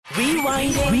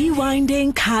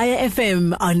Rewinding Kaya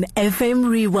FM on FM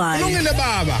Rewind. Kulungile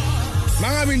baba.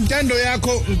 Mangabe intando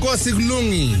yakho inkosi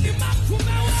kulungile.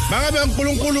 Mangabe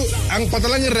uNkulunkulu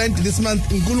angibhatalanga irent this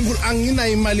month, uNkulunkulu angina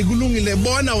imali kulungile,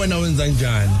 bona wena wenza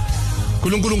njani.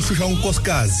 uNkulunkulu ngishusha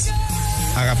unkosikazi.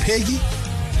 Akapheki.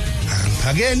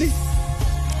 Akaphakeli.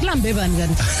 Kulambe bani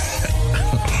kanti?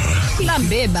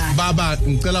 Kulambe bani? Baba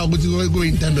ngicela ukuthi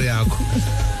kuyintando yakho.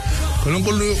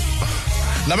 uNkulunkulu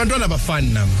labantwana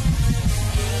abafani nami.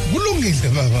 Kulungile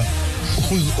baba.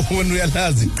 Wena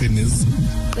uyalazi iqiniso.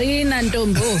 Qina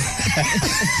ntombo.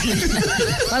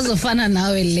 Bazofana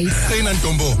nawe late. Qina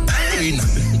ntombo. Qina.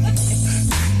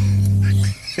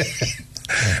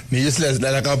 Me useless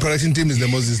like our production team is the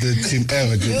most useless team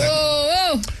ever.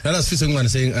 Let us fix someone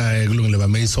saying kulungile ba,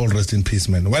 may his soul rest in peace,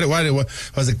 man. Why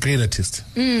was a great artist.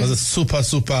 Was a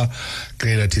super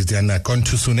great artist. And gone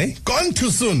too soon, eh? Gone too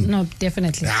soon. No,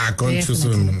 definitely. Gone too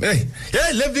soon. Hey,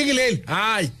 levingile.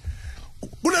 Hayi.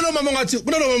 Kunalo mama ngathi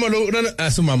lo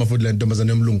asumama futhi le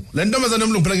ntombazana emlungu. Le ntombazana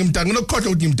emlungu phela ngimdala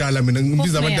nginokukhohlwa ukuthi ngimdala mina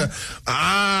ngibiza abantu.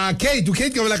 Kate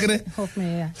gabela kene.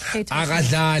 Hope Kate.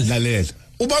 Akadlalela.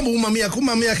 Ubamba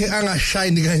umama yakhe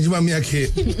angashine kanje umama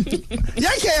yakhe.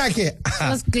 Yakhe.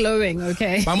 Was glowing,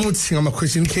 okay. Bamuthi ngama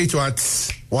question Kate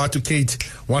what to Kate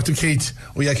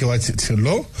uyakhe wathi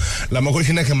lo lama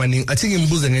question akhe maningi athi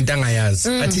ngimbuze ngento angayazi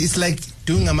athi it's like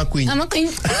doing amaqwini.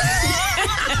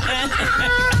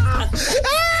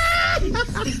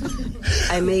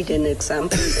 I made an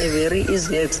example, a very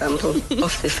easy example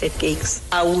of the fat cakes.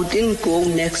 I wouldn't go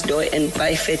next door and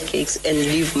buy fat cakes and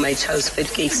leave my child's fat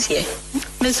cakes here.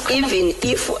 Even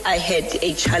if I had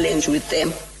a challenge with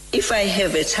them, if I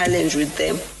have a challenge with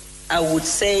them, I would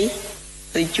say,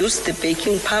 reduce the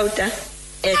baking powder,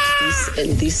 add this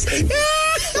and this and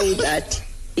this, so that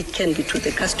it can be to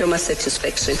the customer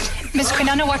satisfaction. Ms.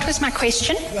 Quinano, what was my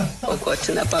question?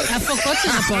 Forgotten about it. I've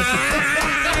forgotten about it.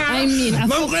 I mean,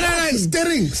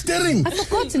 staring. I've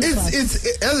forgotten about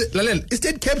it. Lalel,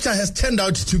 Estate Capture has turned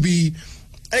out to be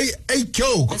a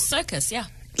joke. A circus, yeah.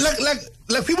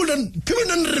 Like people don't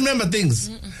remember things.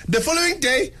 The following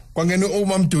day, kwangena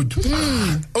umamdudu.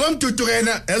 Umamdudu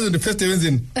kena as the first day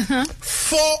in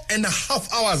 4.5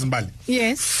 hours mbali.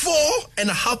 Yes.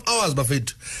 4.5 hours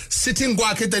bafethu. Sitting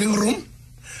kwakhe dining room.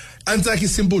 Answer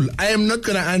is simple. I am not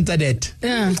going to answer that.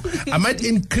 I might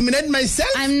incriminate myself.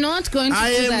 I'm not going to do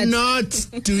that. I am not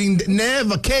doing that.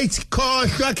 Never. Kate.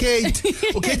 Kate.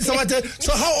 Okay, so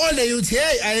how old are you?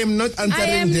 Hey, I am not answering that.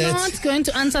 I am not going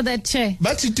to answer that, Chair.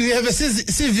 But do you have a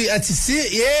CV at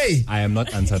C? I am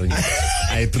not answering it.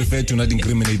 I prefer to not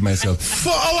incriminate myself.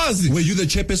 4 hours. Were you the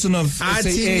chairperson of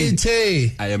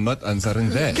SAA? I am not answering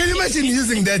that. Can you imagine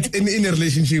using that in a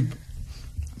relationship?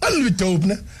 I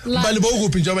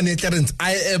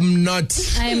am not.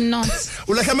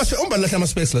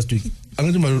 Space last week.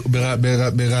 I'm going to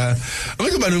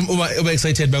be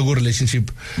excited about our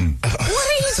relationship. What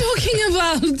are you talking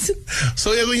about?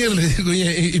 So you're going to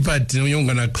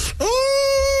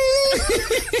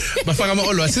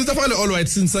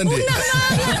since Sunday.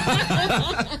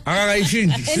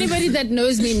 Anybody that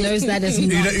knows me knows that is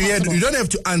not. You don't have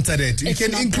to answer that. You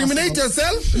can incriminate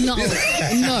yourself. No.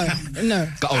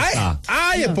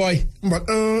 Boy.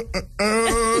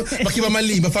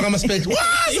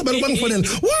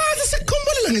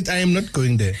 I am not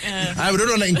going there. I don't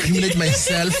want to incriminate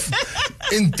myself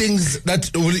in things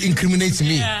that will incriminate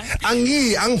me.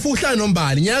 Angifuhla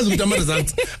nombali ngiyazi ukuthi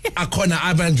ama-results akhona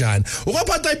abanjani.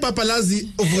 Ukaphatha ipapalazi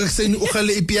uvukekuseni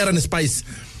ukhale ipiara nespice.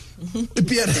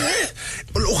 Ipiara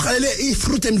ukhale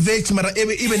ifruit and veg mara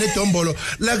ibe nedombolo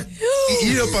like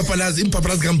iyo papalazi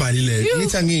impapalazi kambali le.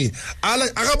 Ngithi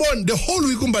akaboni the whole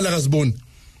week umbali akaziboni.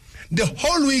 The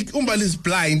whole week umbali is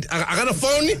blind. I got a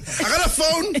phone.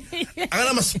 I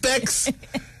got my specs.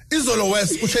 Izolo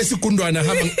west ushayisa igundwana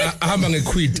ahamba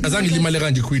ngequid azange limale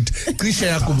kanje quid cishe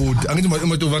yakho buti angithi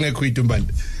umuntu uva ngequid umbali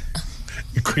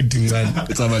iquid ngani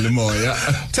itsaba lemoya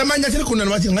thamanya thele khona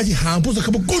bathi ngathi hamba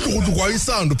uzokhaba kuqudlu kwa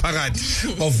isound phakathi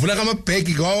bavula kama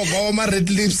bag kwa ma red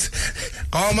lips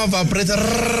kwa ma vibrator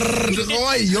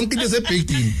yonke into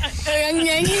sebaking.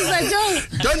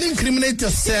 Don't incriminate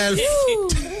yourself.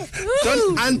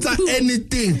 Don't answer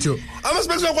anything to ama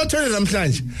specs kwa toilet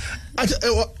namhlanje.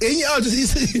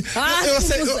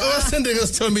 Sending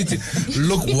us to me.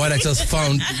 Look what I just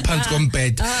found. Pants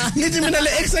compared. Ngithi mina le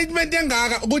excitement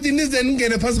engaka ukuthi nize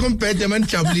ningene phansi kompede man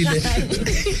jabulile.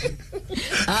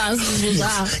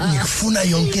 Ngifuna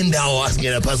yonke indawo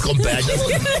asingena phansi kompede.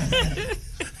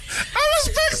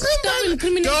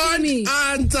 Don't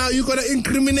answer. You gotta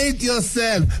incriminate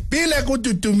yourself. Be like what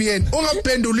to me.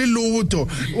 Ungaphenduli lutho.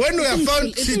 When we are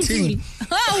found cheating.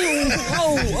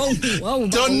 Oh.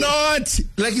 Do not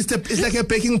like it's like a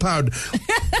baking powder.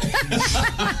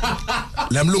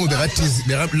 Lamlungu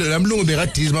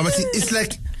beratiz, mama. It's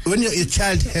like when your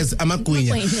child has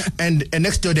amakwenya and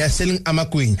next door they are selling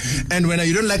amakwenya, and when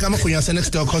you don't like amakwenya, say next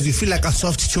door because you feel like a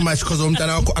soft too much because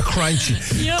umntana wakho a crunchy,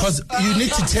 because you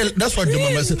need to tell. That's what the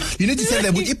mama said. You need to tell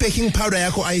them with baking powder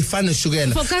yakho ayifani sugar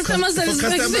for customer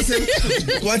satisfaction.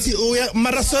 Wathi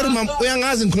mara sorry mam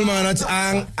uyangazi ngikhuluma ngathi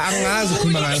angazi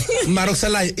ukhuluma ngayo mara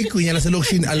kusalayo igwinya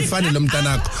laselokishini alifani lomntana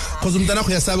wakho because umntana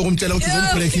wakho yasaba ukumtshela ukuthi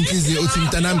uzomphuleka inhliziyo uthi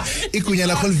mntanami igwinya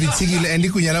lakho livithikile and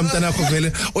igwinya lamntana wakho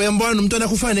vele uyambona umntana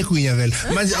wakho ufane igwinya vele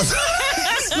manje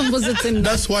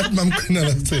that's what Mam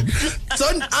Kunala said.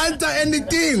 Don't answer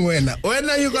anything when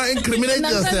you can incriminate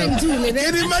yourself. Can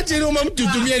you imagine Mam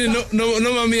Tutumiani no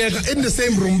Mamiaka in the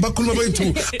same room, Bakulma by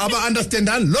two, Aba understand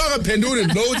and Laura Penduri,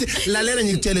 La Lena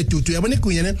you tell it to Yabani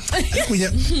Queen,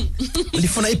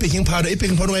 Lifona picking powder,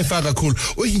 my father cool.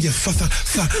 Oh, you just fa,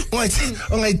 oh,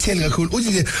 I tell you cool. Oh,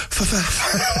 you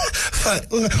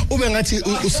Ubangati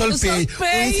Usolpe,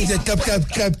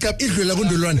 cap, Israel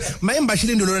Gundulan. My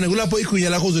ambassador in the Lorena Gulapo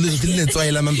Ikuya. The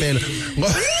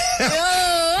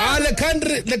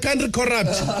country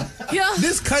corrupt. Yeah.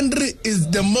 This country is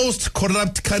the most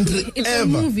corrupt country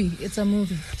ever. It's a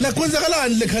movie. Like when's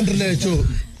the country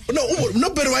no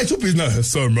better white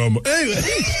business. Sorry, mama. For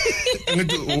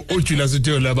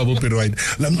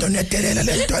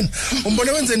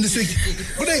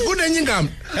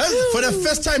the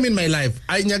first time in my life,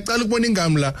 I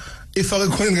if I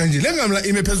call so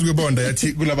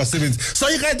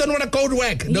you guys don't want to go to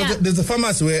work. There's a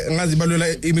pharmacy where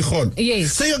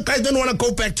yes. So you guys don't want to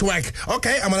go back to work.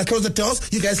 Okay, I'm gonna close the doors.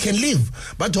 You guys can leave.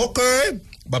 But okay.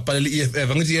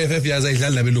 EFF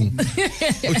yazayidlala belungu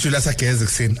uJulius ageze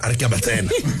kuseni arikabatsena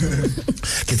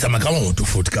kitsa makama ngoto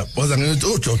futhi ka boza ngithi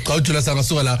uJulius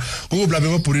angasuka la kubulabe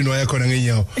emabhulini wayakhona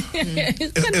ngenyawo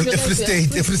Free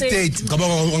state ngaba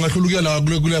angahlulukela la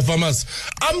kule pharmacy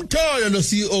amthoya lo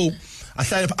CEO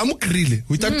ahlala amgrille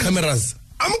without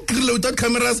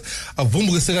cameras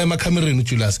avumbukiseka emakhamereni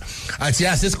uJulius athi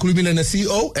yasesikhulumile ne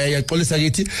CEO yaxolisa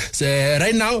kithi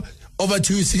right now. Over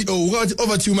to you, CEO. Over to you,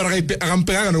 over to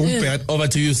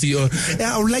you, CEO.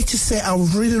 Yeah, I would like to say, I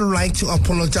would really like to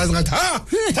apologize.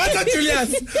 Tata Julius.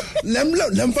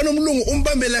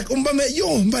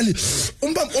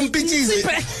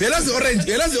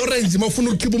 Yelazi orange.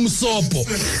 Mafunu kipo umsopo.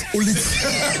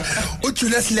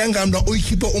 Julius Lengam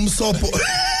keep umsopo.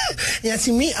 Yes,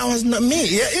 me. I was not me.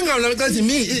 Yeah, Ingam that's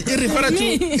me. It referred to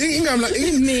Ingam.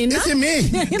 It's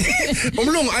me.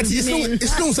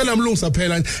 It's long. Salam long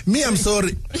sapel. Me, I'm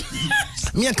sorry.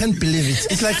 Me, I can't believe it.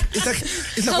 It's like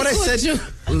what I said.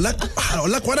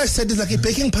 Like what I said is like a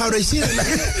baking powder. You see, it's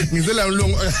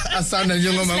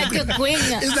like a queen.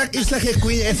 It's like a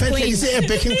queen. Effectively, you say a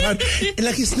baking powder.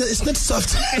 Like it's not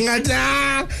soft.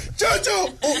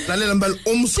 Jojo. Lalela mbal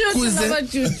umskuze.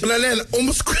 Lalela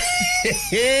umskuze.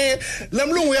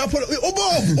 Lamlungu ya polo.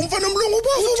 Umfana mlungu ubo.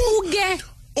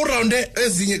 Around there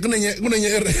ezinye kunenye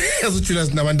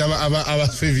yazuJulius nabantu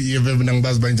abafevi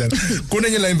nangbazi banjani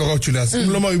kunenye la imva kwaJulius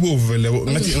umloma uyibovu vele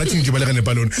ngathi ngijibaleka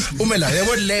neballon umela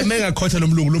yabo le mengakhotha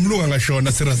lomlungu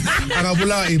angashona serious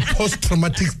akabulawa i post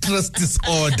traumatic stress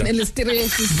disorder. This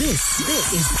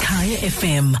is Kaya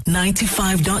FM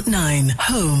 95.9,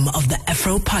 home of the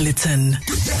Afropolitan.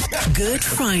 Good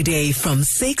Friday from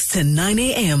 6 to 9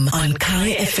 a.m. on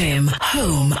Kaya FM,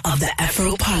 home of the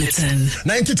Afropolitan.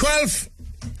 9 to 12.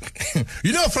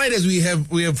 You know, Fridays we have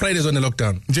Fridays on the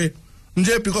lockdown. Nje,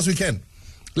 because we can.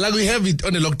 Like we have it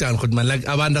on the lockdown, man. Like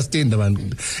I understand,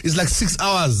 man. It's like 6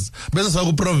 hours. Best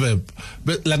of proverb.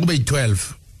 But like by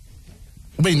 12.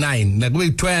 By 9. Like by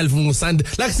 12 on Sunday.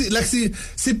 Like see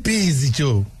busy,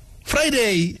 Joe.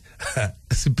 Friday.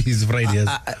 Busy Friday.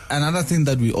 Another thing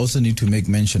that we also need to make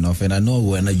mention of, and I know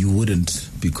when you wouldn't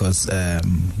because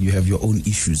you have your own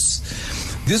issues.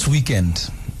 This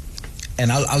weekend,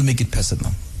 and I'll make it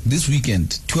personal. This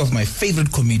weekend, two of my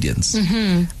favorite comedians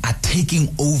are taking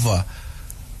over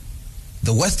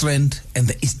the West End and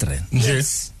the East End.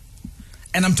 Yes.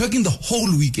 And I'm talking the whole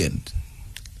weekend.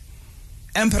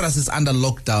 Empress is under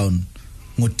lockdown.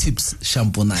 More tips,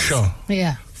 shampoo night. Sure.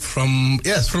 Yeah. From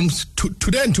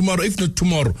today and tomorrow, if not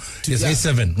tomorrow. Yes, May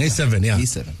 7, yeah. May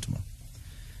 7 tomorrow.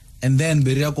 And then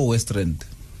Beriako West End.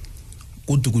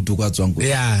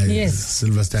 Yeah, yes.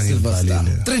 Silver Star.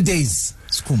 3 days.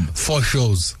 4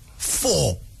 shows.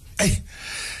 4. Hey,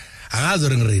 I was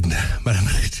read.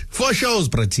 4 shows,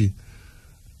 Prati.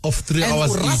 Of 3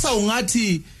 hours. And Rasa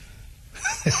ungati.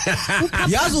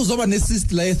 Yazo zoba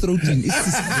nesist la throating.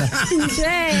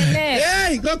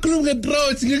 Hey, go klum get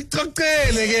throat.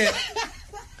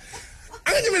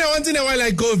 Angithi mina once in a while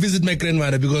I go visit my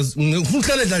grandmother because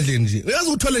ngihlala endlini nje. Uyazi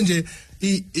uthole nje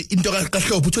into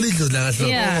kaHlophe uthola idlozi la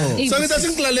kaHlophe. So ngithi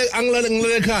ngilale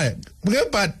ekhaya.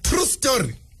 But true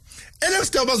story.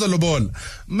 Next time bazolobola.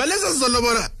 Maleza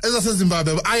sizolobola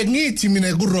ezaseZimbabwe. Ayigithi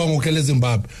mina ku wrong ukele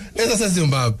Zimbabwe.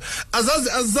 EzaseZimbabwe.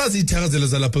 Azazi ithakazelo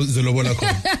zalapho zolobola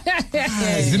khona.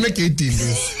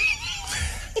 Zimegedini.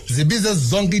 Zibiza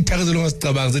zonke ithakazelo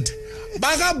ngasicabanga zithi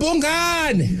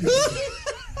bakabhungane.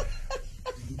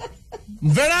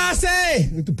 Mvelase,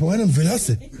 ngithi bhungane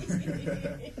Mvelase.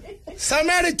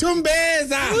 Samari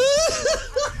Tumbeza.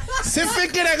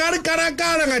 Sifikile karakara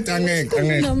ngathi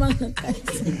angeke.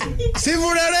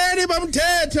 Sivuleleni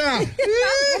bamthetha.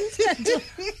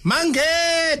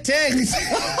 Mangethe.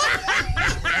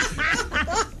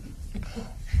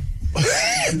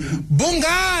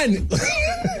 Bungani.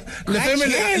 Le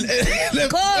family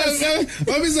Nkosi.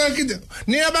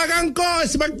 Niyabaka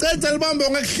Nkosi bacetha libambo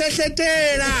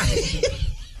ngakuhlehletela.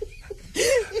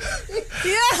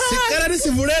 Sikala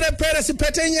sivulele phela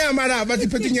siphethe inyama la bathi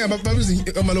phethe inyama babizi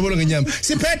amalobolo ngenyama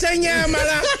siphethe inyama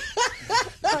la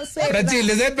Bratil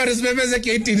leze Paris bebeze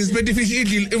ke18 siphethe fish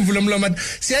idli imvula mloma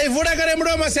siyayivula kale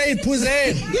mloma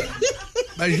siyayiphuzela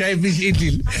bashayi fish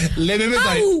idli le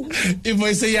bebeza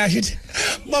ivoice yashithi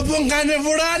babongane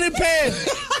vulani phela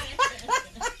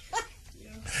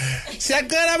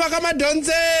siyaqala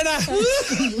bakamadonsela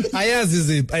ayazi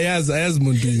ziphi ayazi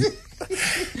muntu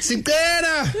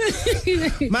Sikera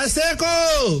Maseko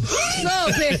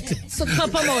So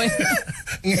papa moy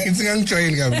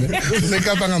ngingangjoyini kabi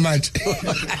sekapa ngamatshe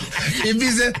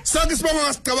ibize sonke sibonga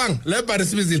ngasicabanga le bari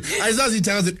sibizile ayizazi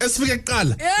ithakazelo esifike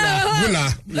kuqala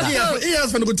kula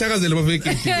iyazi fanele ukuthakazela bafike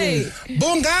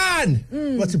bongani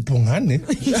wathi bongani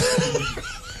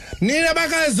nina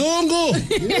bakazungu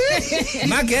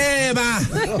mageba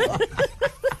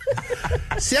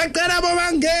siyaqala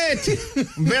bobangethi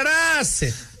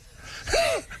Mvelase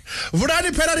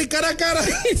Vurani phela rikarakara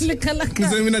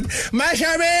mina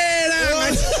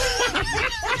mashabela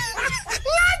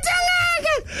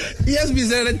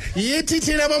Yesibizela yithi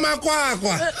thina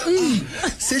bomakwakwa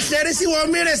sihleli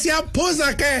siwomile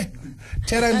siyaphuza ke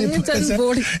thera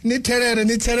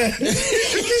nitherere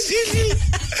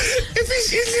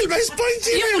Ifishili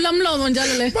bayisponjile Yevula mlomo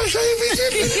njalo le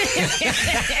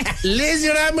Lezi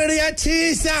rami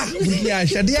liyachisa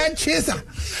liyachisa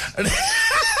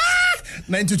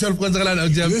 9 to 12 kwenzakalana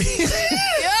ujam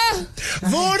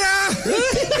Vura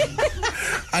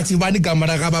Athi bani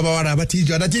gamara kababa wana bathi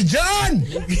John athi John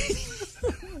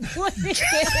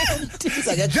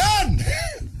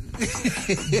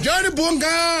John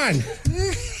Bungani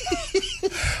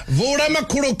Vura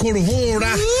makhulu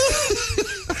vura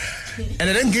And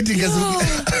then getting as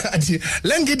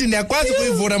Lengithi niyakwazi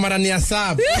kuyivura mara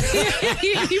niyasaba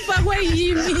Ifakwe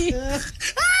yimi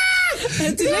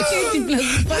Athi lekhe plus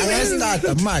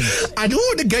Ayastata manje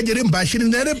Adiwude gajeri mbashini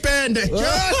nerepende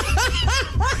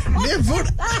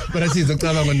Nevura But asizo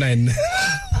kucaba ngo9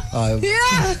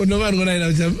 Unomani ngo9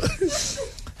 awujam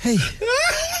Hey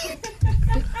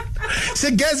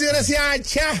Sigezi yona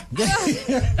siyacha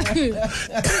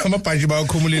Amabhanji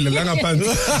bawakhumulile la ngaphansi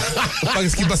Ufaka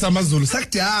iskipa samaZulu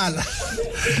sakudala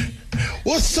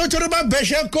Usotho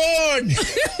babeshe koni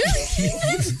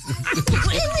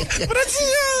Rest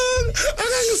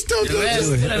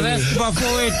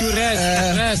before to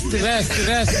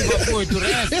rest before to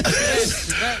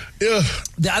rest.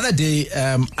 The other day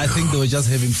I think they were just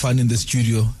having fun in the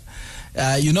studio.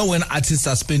 You know when artists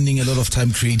are spending a lot of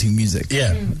time creating music.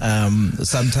 Yeah.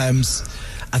 Sometimes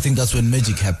I think that's when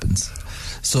magic happens.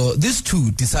 So these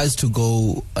two decides to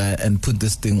go and put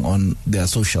this thing on their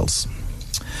socials.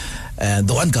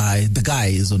 The guy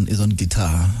is on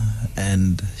guitar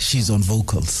and she's on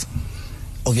vocals.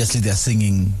 Obviously they're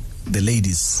singing the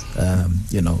ladies,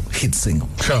 hit single,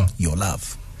 Sure. Your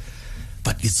Love.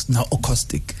 But it's now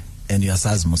acoustic. And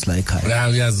uyasazi moslayika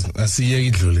uyazi asiye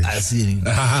idlule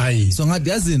hayi so ngathi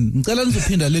yazini ngicela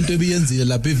nizophinda lento ebiyenzile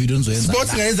lapha evideo nizoyenza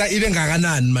sports ngayenza ibe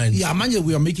ngakanani manje yeah manje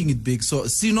we are making it big so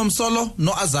sinomsolo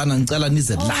no Azana ngicela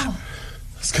nize la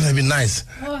it's gonna be nice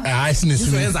hayi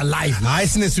sizoyenza live hayi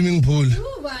sine swimming pool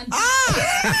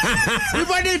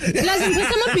Plus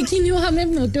ngiphethe amabikini uhambe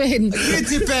emotweni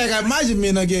ithi pheka manje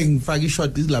mina ke ngifaka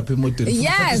ishot lapha emotweni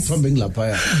Yes Thombe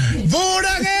ngilapha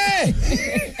Vuda ke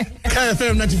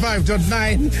KFM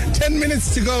 95.9 10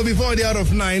 minutes to go before the hour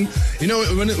of 9 you know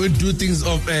when we do things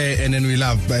off and then we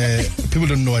laugh people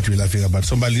don't know what we're laughing about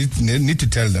somebody need to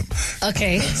tell them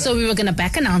Okay so we were going to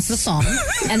back announce the song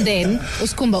and then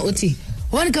uSkhumba uthi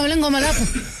One gawule ngoma lapho.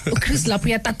 uChris lapho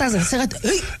uyatataza sekathi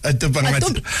hey.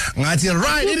 Ngathi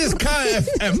right it is Kaya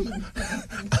FM.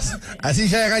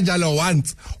 Asishaya kanjalo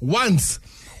once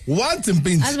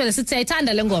impinzi. Asibele sithi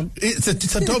ayithanda le ngoma. It's a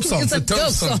top song. It's a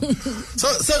top song.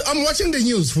 So I'm watching the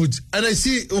news food and I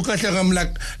see ukahle I'm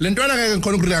like lentwana ngeke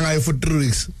ngikhona ukurela ngayo for 3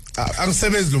 weeks.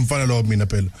 Angisebenzi lo mfana lo mina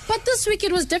phela. But this week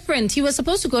it was different. He was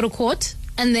supposed to go to court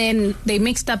and then they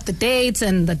mixed up the dates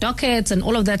and the dockets and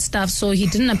all of that stuff, so he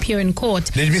didn't appear in court.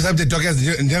 They mixed up the dockets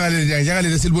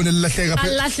njengale silibone lahleka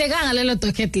phela. Alahlekanga lelo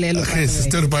docket lelo. Okay,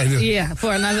 sister by the. Yeah,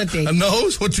 for another day. No,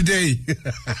 for today.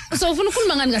 So ufuna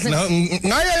ukhuluma ngani kahle?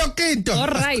 Ngayo yonke into. All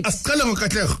right. Asiqale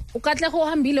ngoKatlego. uKatlego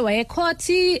uhambile waye court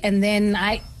and then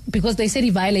because they said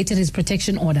he violated his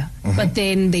protection order. But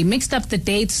then they mixed up the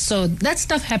dates, so that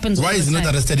stuff happens. Why is he not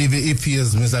arrested if he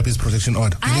has mixed up his protection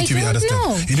order? You need to be arrested.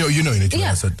 You know, you need to be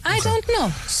arrested. I don't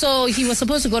know. So he was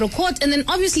supposed to go to court, and then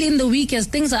obviously in the week as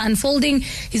things are unfolding,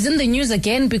 he's in the news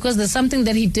again because there's something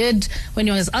that he did when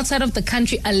he was outside of the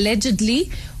country,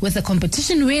 allegedly with a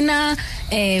competition winner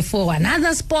for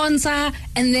another sponsor,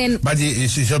 and then. But she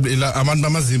should be like Amanda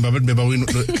Mazimba, but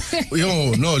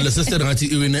no, the sister that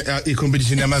he win a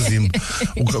competition in Mazimba.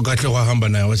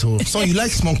 So you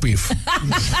like smoked beef?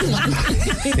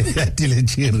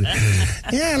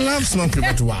 Yeah, I love smoked beef,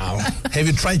 but wow. Have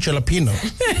you tried jalapeno?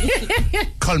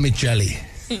 Call me jelly.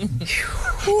 I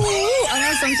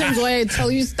know sometimes why I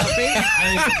tell you stop it.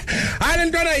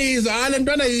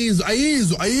 Alentwana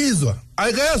ayizwa.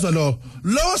 Akayezwa lo.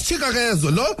 Lo chika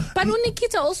akayezwa lo. But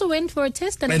Nikita also went for a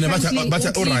test and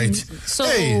but all right. So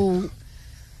hey.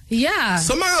 Yeah.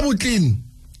 So magabutlin.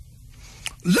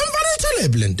 Lomfana ithole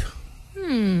blend.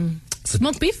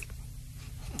 Smoked beef?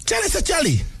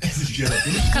 Charlie.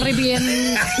 Caribbean.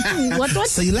 What?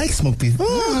 So you like smoked beef?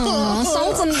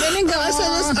 Salt and vinegar.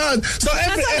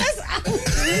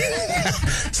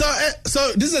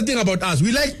 So this is the thing about us.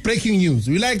 We like breaking news.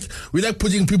 We like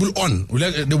putting people on. We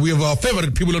have our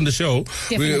favorite people on the show.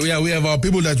 We have our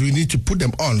people that we need to put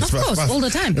them on. Of course, all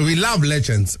the time. We love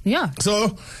legends. Yeah.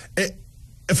 So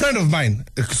a friend of mine,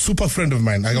 a super friend of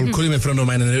mine, I will call him a friend of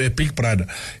mine and a big brother.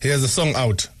 He has a song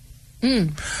out.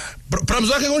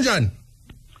 Pramzwake kunjani?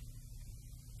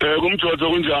 Kumthotho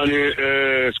kunjani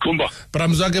Sikhumba?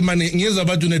 Pramzwake mani ngizwa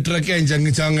abantu ne track enje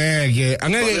ngithi angeke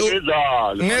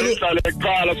ngihlale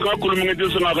eqala sikakhuluma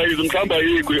ngezinto singakayizwa mhlamba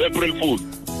yikho April Fool.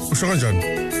 Usho kanjani?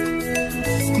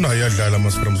 Unayadlala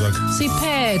mas Pramzwake.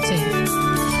 Siphethe.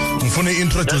 Ngifuna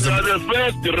introduce the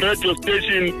first radio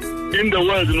station in the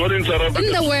world, not in South Africa.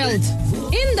 In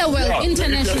the world, yeah,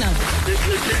 international.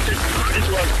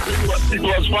 It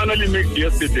was finally made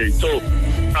yesterday. So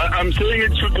I'm saying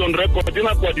it should be on record. But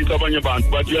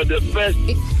you are the first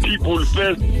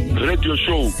radio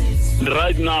show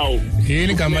right now.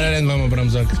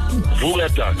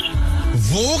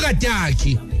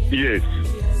 Vugataki. Yes.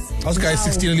 I was guys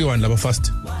 16 laba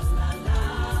first.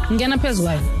 Ngena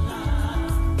phezulu.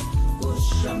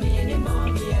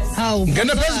 How?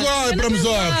 Ngena phezulu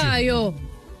Pramzwake.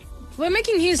 We're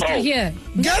making history here.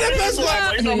 Ngena phezulu.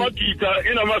 Inama-guitar,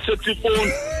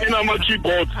 inama-saxophone,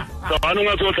 inama-keyboard. Sabani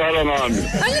ungasodlala ngami.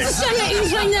 Angisishale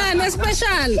ingonyana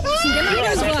special. Ngena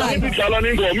phezulu. Ngidlala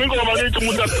ingoma lethi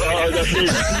umuntu akahle.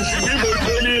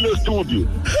 Ngizoliphelile studio.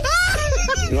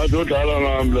 Ngadodala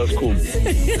ngami la Sikhumba.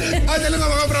 Adele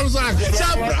ngaba Pramzwake.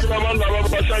 Abantu laba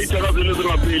bashaya ithakazelo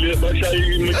ezingaphili, bashaya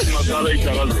imithi masala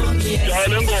ithakazelo.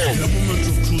 Jale ngoma.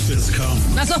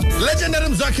 Legendary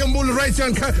Mzwake Mbulu right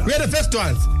here. We are the first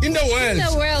ones in the world. In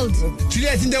the world.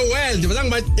 Juliet, in the world.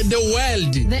 In the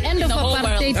world. The end of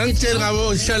apartheid. Angitshela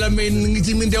ngabo Charlemagne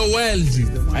ngithi in the world.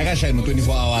 Ayikashaya no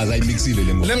 24 hours ayimixile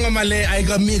le ngoma. Le ngoma le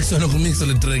ayika-mix nokumix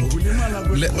le drink.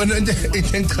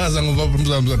 Ichaza ngoba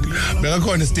Pramzwake.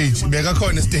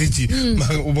 Bekakhona stage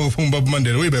ubaba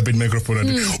Mandela uyibephe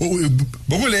microphone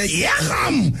bokule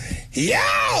yaham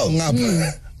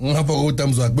ngapha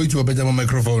uTamzwake boyithi waphetha ama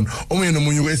microphone omunye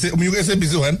nomunye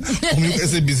SABC 1 omunye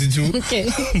SABC 2 okay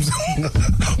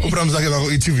uPramzwake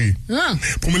bako eTV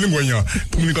phumela ingwenya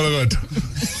phumela ikalakatha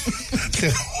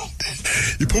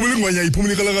iphumela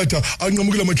ikalakatha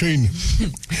anqamukela ama chain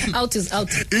out is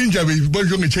out injabe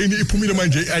ibanjwe ngechain iphumile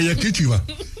manje ayagijima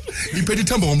iphethe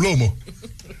ithamba ngomlomo.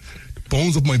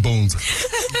 Bones of my bones.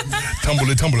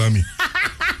 Tambule lami.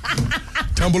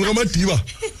 Tambule kamadiba.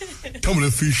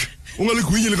 Tambule fish.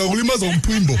 Ungaligwinyile kakulimaza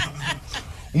umphimbo.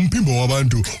 Umphimbo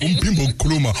wabantu, umphimbo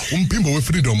ukukhuluma, umphimbo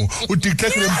we-freedom.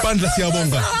 uDiklek lempandla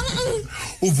siyabonga.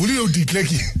 Uvulile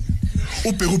uDiklek.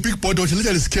 Ubheka uBig Board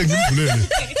ohlala lesikhe ngimvulele.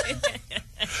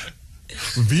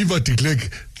 Viva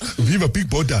Diklek. Viva Big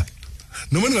Board.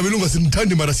 Noma ngabelunga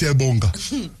simthandi mara siyabonga.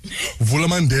 Vula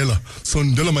Mandela,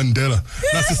 Sondela Mandela,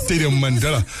 nasi Stadium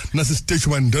Mandela, nasi Stage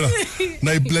Mandela,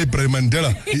 na library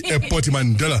Mandela, airport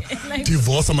Mandela,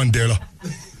 divorce Mandela.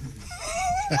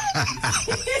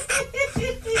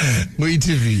 No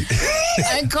ETV.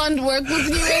 I can't work with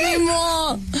you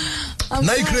anymore. I'm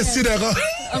tired.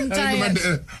 I'm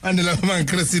tired. Andela man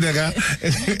Christina ga.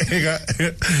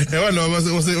 Ewa was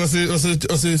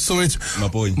Soweto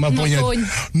Maponya.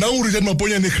 Now we get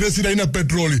Maponya ne Christina ina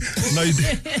petrol.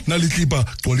 Na likipa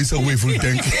police away full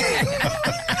tank.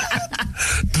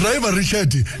 Driver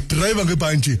Richard, driver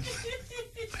ngepanchi.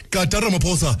 Katara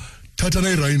Maposa, Tata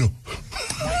na Rhino.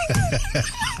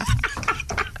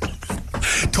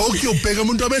 Tokyo bheka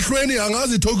umuntu abehlweni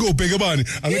angazi Tokyo bheka bani.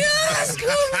 Yes,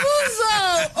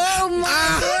 Khumbuzo. Oh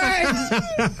my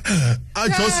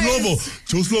word.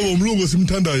 Joe Slovo umlungu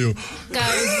simthandayo.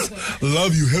 Guys,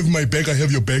 love you, have my back, I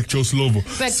have your back, Joe Slovo.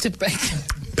 Back to back.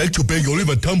 Back to back.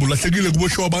 Oliver Tambo lahlekile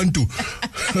kuboshwa abantu.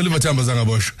 Oliver Tambo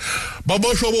zangaboshwa.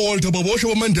 Baboshwa Walter,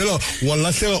 baboshwa Mandela,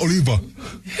 walahleka Oliver.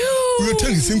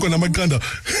 Uyothengisa inko namaqanda.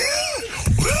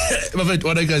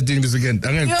 What are you guys doing this weekend?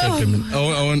 I'm gonna cut them. I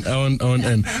want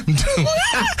end.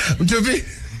 Mtupi?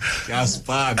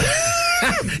 Gaspar.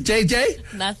 JJ?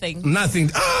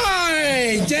 Nothing.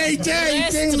 Ay, JJ.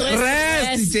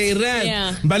 Rest.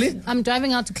 Yeah. Bali? I'm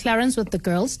driving out to Clarence with the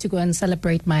girls to go and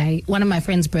celebrate one of my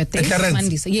friend's birthdays. Clarence?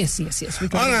 Monday. So yes. We're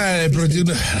driving. Alright,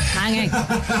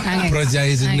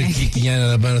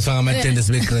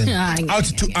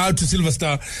 out to Silver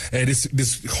Star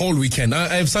this whole weekend.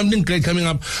 I have something great coming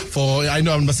up for. I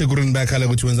know I'm not going back.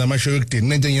 I'm sure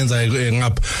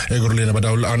but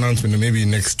I'll announce maybe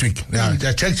next week.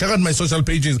 Yeah, check out my social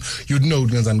pages. You'd know.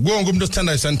 Go on, go stand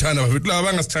Santana. With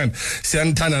Lavanga stand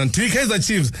Santana and 3K's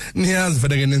Chiefs. Nias for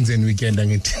the weekend.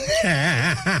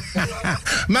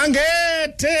 Mangete.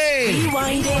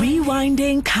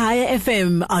 Rewinding Kaya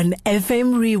FM on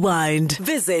FM Rewind.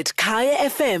 Visit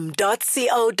kayafm.co.za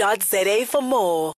for more.